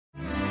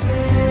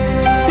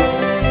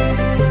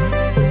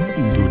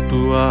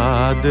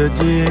අද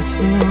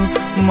ජේසු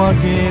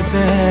මගේ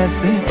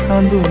දැසේ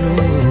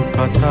කඳුළු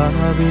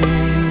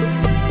කතාවේ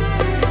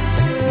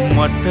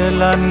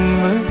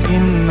මටලන්ව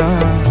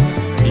ඉන්නා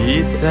ඒ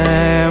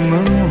සෑම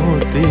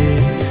මොහොතේ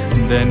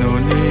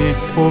දැනුනේ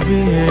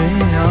ඔබේ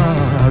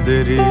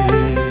ආදරේ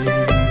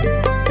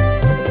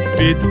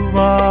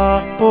පිදුවා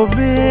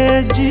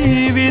ඔබේ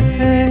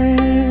ජීවිතේ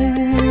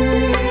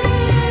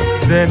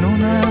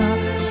දැනුණා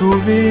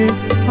සුවේ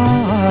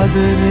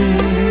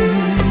ආදරේ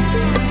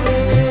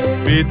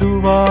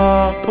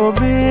පිදුවා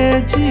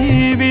ඔබේ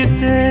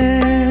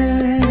ජීවිතේ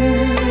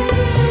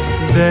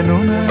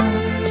දැනුණා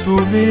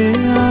සුවේ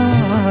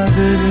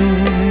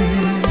ආදරේ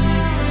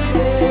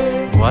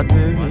වද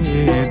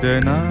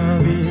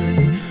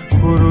වේදනාවේ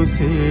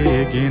කුරුසේ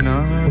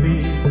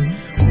ගෙනාවේ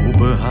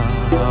ඔබ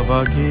හා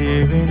වගේ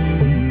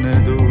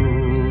වෙන්නදෝ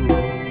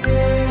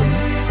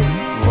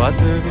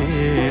වද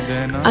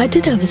වේදනා. අද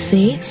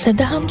දවසේ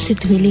සදහම්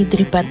සිතුවිලි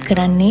ඉදිරිපත්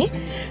කරන්නේ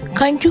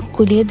කංජුක්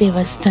කුලිය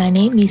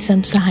දේවස්ථානයේ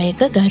මීසම්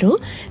සහායක ගරු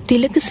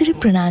තිලකසිරි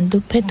ප්‍රනාන්දු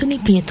පැතුනි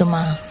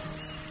පියතුමා.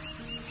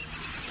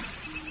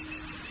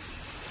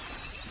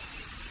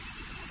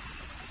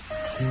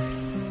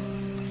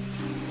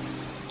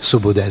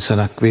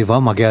 සුබෝදෑසනක්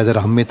වේවා මගේ ආදර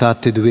අම්මේ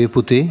තාත්තේ දුවේ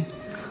පුතේ.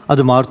 අද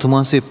මාර්තු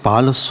මාසයේ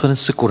 15 වන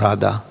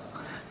සිකුරාදා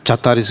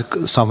චතාරිස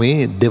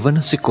සමයේ දෙවන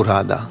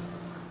සිකුරාදා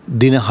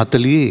දින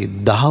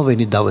 40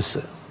 වෙනි දවස.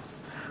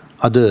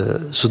 අද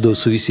සුදු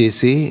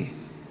සුවිශේෂයේ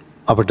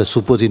අපට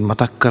සුපොතින්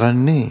මතක්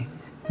කරන්නේ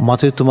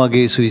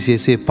මතයතුමාගේ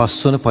සුවිශේෂයේ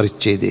 5 වන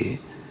පරිච්ඡේදයේ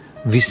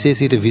 20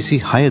 සිට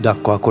 26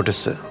 දක්වා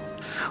කොටස.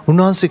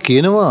 උන්වහන්සේ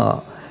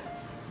කියනවා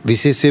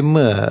විශේෂයෙන්ම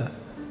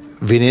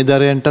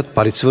විනයදරයන්ටත්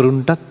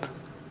පරිසවරුන්ටත්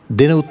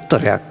දෙන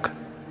උත්තරයක්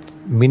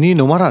මිනි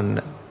නොමරන්න.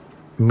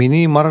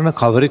 මිනි මරණ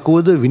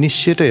කවරෙකුවද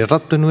විනිශ්චයට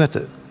යටත් වනු ඇත.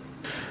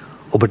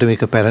 ඔබට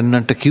මේක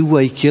පැරන්නන්ට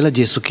කිව්වයි කියලා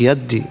ජේසු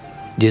කියද්දී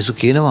ජේසු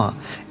කියනවා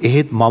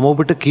එහෙත් මම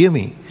ඔබට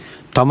කියමි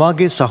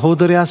තමාගේ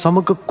සහෝදරයා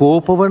සමග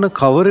කෝපවන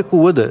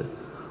කවරෙකුවද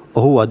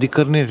ඔහු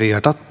අධිකරණයට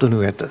යටත්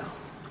වනු ඇත.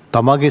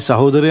 තමාගේ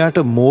සහෝදරයාට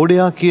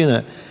මෝඩයා කියන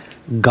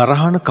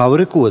ගරහන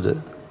කවරෙකුවද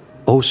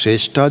ඔහු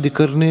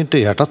ශ්‍රේෂ්ඨාධිකරණයට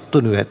යටත්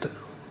වනු ඇත.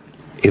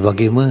 ඒ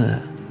වගේම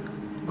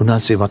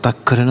උන්වහන්සේ මතක්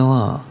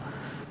කරනවා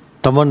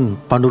තමන්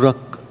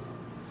පඳුරක්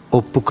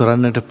ඔප්පු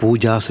කරන්නට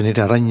පූජාසනයට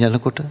අරන්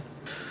යනකොට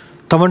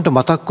තමන්ට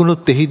මතක්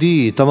වුණොත්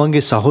එහිදී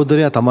තමන්ගේ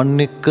සහෝදරයා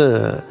තමන් එක්ක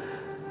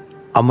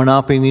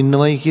අමනාපෙන්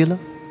ඉන්නවයි කියලා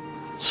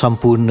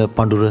සම්පූර්ණ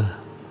පඳුර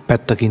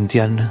පැත්තකින්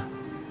තියන්න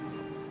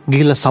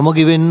ගිහිල්ලා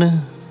සමගි වෙන්න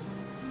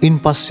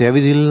ඉන්පස්සේ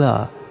ඇවිදිලා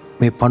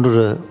මේ පඳුර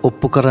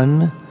ඔප්පු කරන්න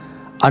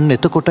අන්න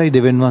එතකොටයි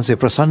දෙවියන්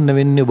වහන්සේ ප්‍රසන්න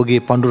වෙන්නේ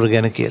ඔබගේ පඳුර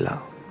ගැන කියලා.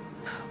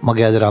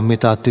 මගේ ආදර අම්මේ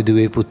තාත්තේ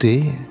දුවේ පුතේ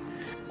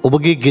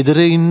ඔබගේ ගෙදර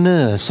ඉන්න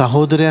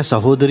සහෝදරයා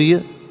සහෝදරිය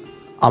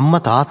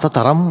අම්මා තාත්තා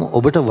තරම්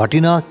ඔබට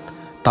වටිනා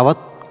තවත්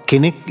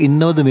කෙනෙක්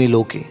ඉන්නවද මේ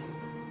ලෝකේ?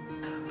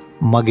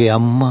 මගේ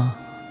අම්මා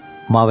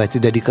මාව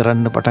ඇති දැඩි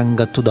කරන්න පටන්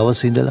ගත්තු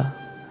දවසේ ඉඳලා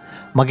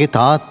මගේ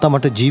තාත්තා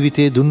මට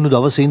ජීවිතේ දුන්නු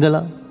දවසේ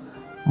ඉඳලා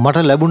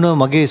මට ලැබුණ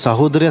මගේ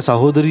සහෝදරයා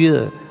සහෝදරිය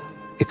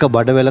එක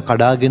බඩවැල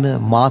කඩාගෙන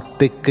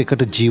මාත් එක්ක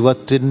එකට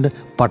ජීවත් වෙන්න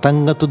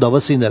පටන් ගත්තු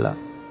දවසේ ඉඳලා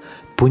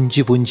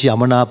පුංචි පුංචි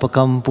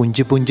අමනාපකම්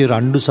පුංචි පුංචි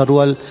රණ්ඩු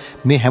සරුවල්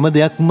මේ හැම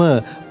දෙයක්ම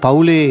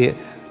පවුලේ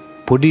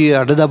පොඩි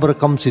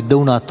අඩදබරකම් සිද්ධ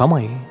වුණා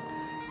තමයි.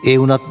 ඒ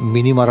වුණත්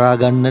මිනි මරා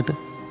ගන්නට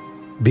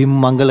බිම්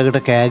මංගලකට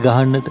කෑ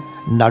ගහන්නට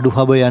නඩු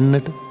හබ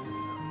යන්නට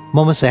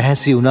මම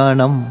සැහැසි වුණා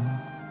නම්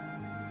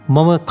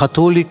මම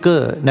කතෝලික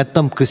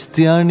නැත්තම්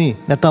ක්‍රිස්තියානි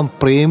නැත්තම්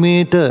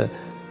ප්‍රේමයට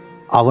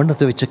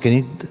අවනත වෙච්ච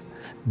කෙනෙක්ද?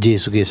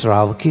 ජේසුගේ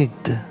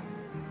ශ්‍රාවකයෙක්ද?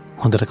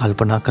 හොඳට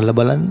කල්පනා කරලා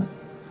බලන්න.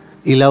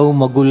 ඉලව්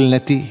මගුල්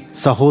නැති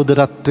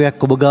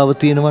සහෝදරත්වයක් ඔබ ගාව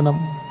තියෙනවා නම්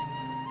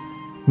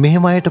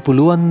මෙහෙම අයට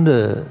පුළුවන්ද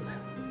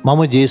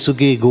මම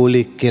ජේසුගේ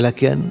ගෝලෙක් කියලා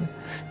කියන්න?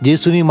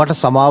 ජේසුනි මට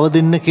සමාව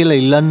දෙන්න කියලා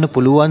ඉල්ලන්න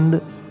පුළුවන්ද?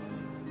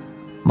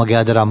 මගේ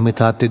ආදර අම්මේ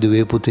තාත්තේ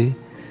දුවේ පුතේ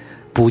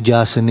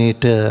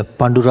පූජාසනයේට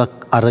පඳුරක්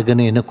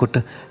අරගෙන එනකොට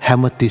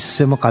හැම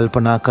තිස්සෙම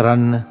කල්පනා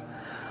කරන්න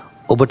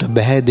ඔබට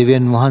බෑ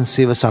දෙවියන්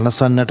වහන්සේව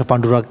සනසන්නට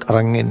පඳුරක්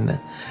අරන් එන්න.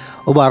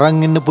 ඔබ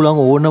අරන් එන්න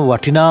පුළුවන් ඕන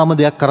වටිනාම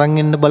දෙයක් අරන්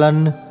එන්න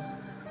බලන්න.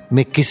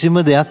 මේ කිසිම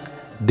දෙයක්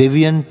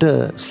දෙවියන්ට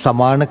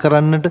සමාන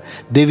කරන්නට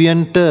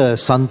දෙවියන්ට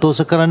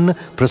සන්තෝෂ කරන්න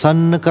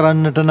ප්‍රසන්න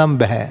කරන්නට නම්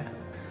බෑ.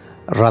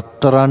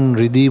 රත්තරන්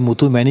රිදී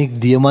මුතු මැණික්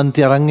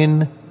දියමන්ති අරන් එන්න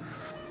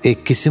ඒ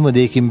කිසිම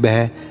දෙයකින්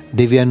බෑ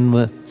දෙවියන්ව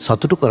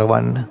සතුටු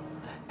කරවන්න.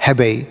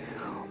 හැබැයි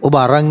ඔබ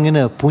අරන් එන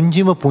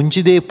පුංචිම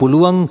පුංචි දේ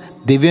පුළුවන්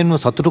දෙවියන්ව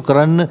සතුටු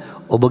කරන්න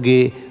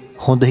ඔබගේ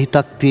හොඳ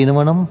හිතක්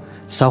තියෙනවා නම්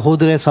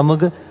සහෝදරය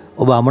සමග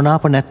ඔබ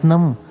අමනාප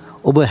නැත්නම්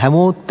ඔබ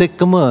හැමෝත්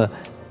එක්කම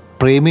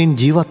ප්‍රේමයෙන්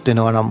ජීවත්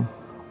වෙනවා නම්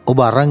ඔබ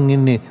අරන්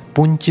ඉන්නේ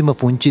පුංචිම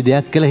පුංචි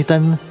දෙයක් කියලා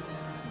හිතන්න.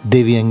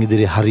 දෙවියන්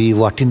ඉදිරියේ හරි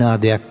වටිනා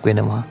දෙයක්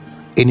වෙනවා.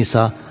 ඒ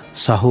නිසා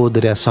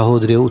සහෝදරයා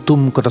සහෝදරිය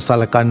උතුම් කොට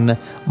සලකන්න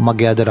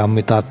මගේ ආදර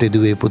අම්මේ තාත්තේ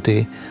දුවේ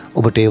පුතේ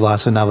ඔබට ඒ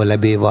වාසනාව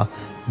ලැබේවා.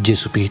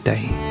 ජේසු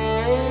පිහිටයි.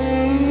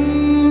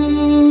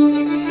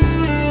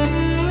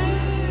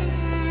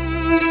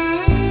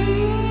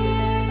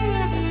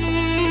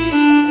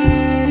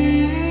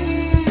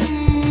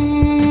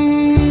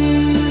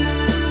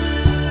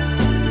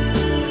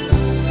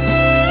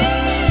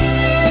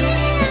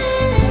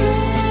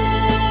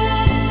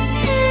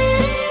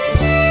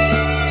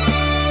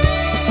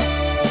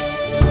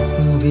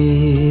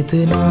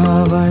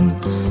 වේදනාවන්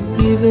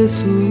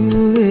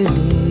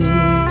ඉවසුවෙලේ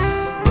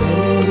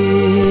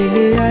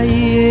පැනවේලේ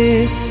අයියේ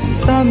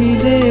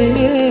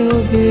සමිදේ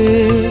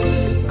ඔබේ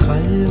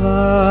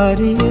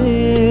කල්වාරියේ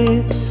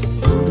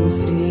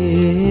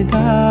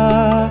පුරුසේදා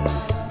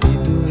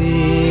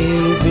විදුවේ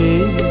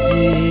ඔබේ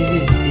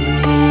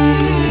ජීවිතේ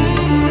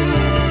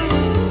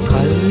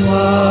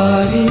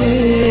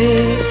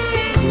කල්වාරියේ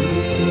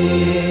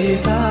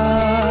පුරුසේදා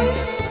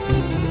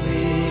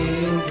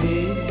විදුවේ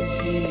ඔබේ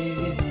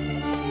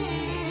ජීවිතේ.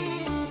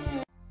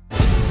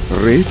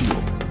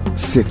 රේඩියෝ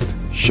සෙත්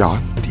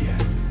ශාන්තිය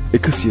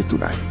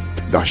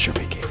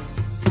 103.1